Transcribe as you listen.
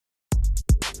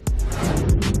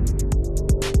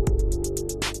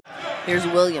Here's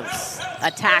Williams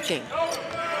attacking.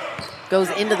 Goes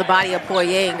into the body of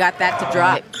Poirier and got that to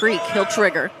drop. Creek, he'll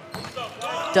trigger.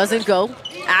 Doesn't go.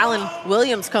 Allen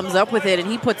Williams comes up with it, and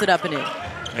he puts it up and in.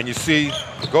 And you see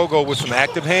Gogo with some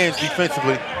active hands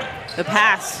defensively. The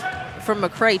pass from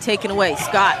McCray taken away.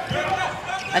 Scott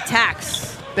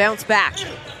attacks, bounce back.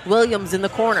 Williams in the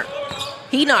corner.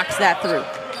 He knocks that through.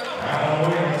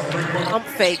 Pump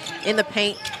fake in the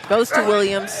paint. Goes to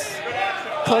Williams.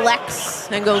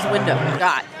 Collects and goes window.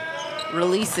 Scott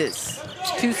releases.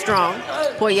 Too strong.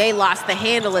 Poirier lost the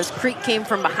handle as Creek came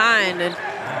from behind, and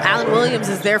Allen Williams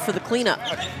is there for the cleanup.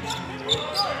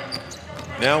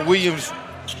 Now Williams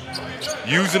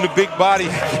using the big body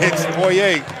against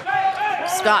Poirier.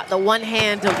 Scott, the one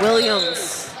hand to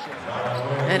Williams.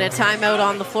 And a timeout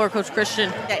on the floor, Coach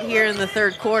Christian. Here in the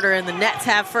third quarter, and the Nets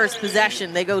have first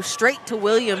possession. They go straight to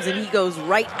Williams, and he goes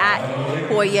right at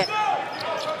Poirier.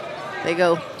 They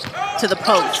go to the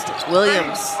post.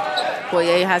 Williams.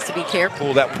 Poirier has to be careful.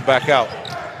 Pull that one back out.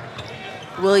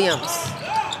 Williams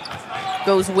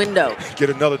goes window. Get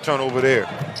another turnover there.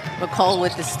 McCall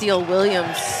with the steal.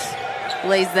 Williams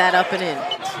lays that up and in.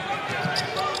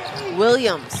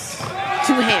 Williams,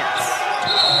 two hands.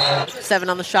 7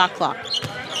 on the shot clock.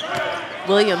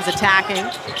 Williams attacking.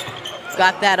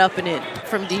 Got that up and in.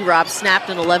 From D-Rob, snapped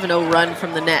an 11-0 run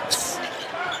from the Nets.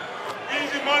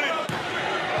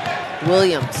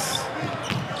 Williams.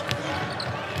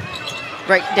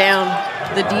 Right down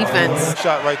the defense.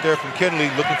 Shot right there from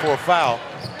Kenley, looking for a foul.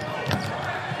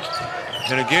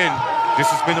 And again, this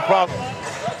has been the problem.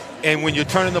 And when you're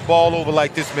turning the ball over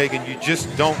like this, Megan, you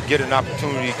just don't get an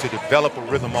opportunity to develop a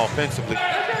rhythm offensively.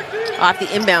 Off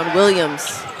the inbound,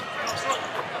 Williams.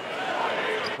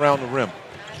 Around the rim.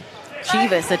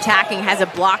 Chivas attacking, has a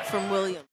block from Williams.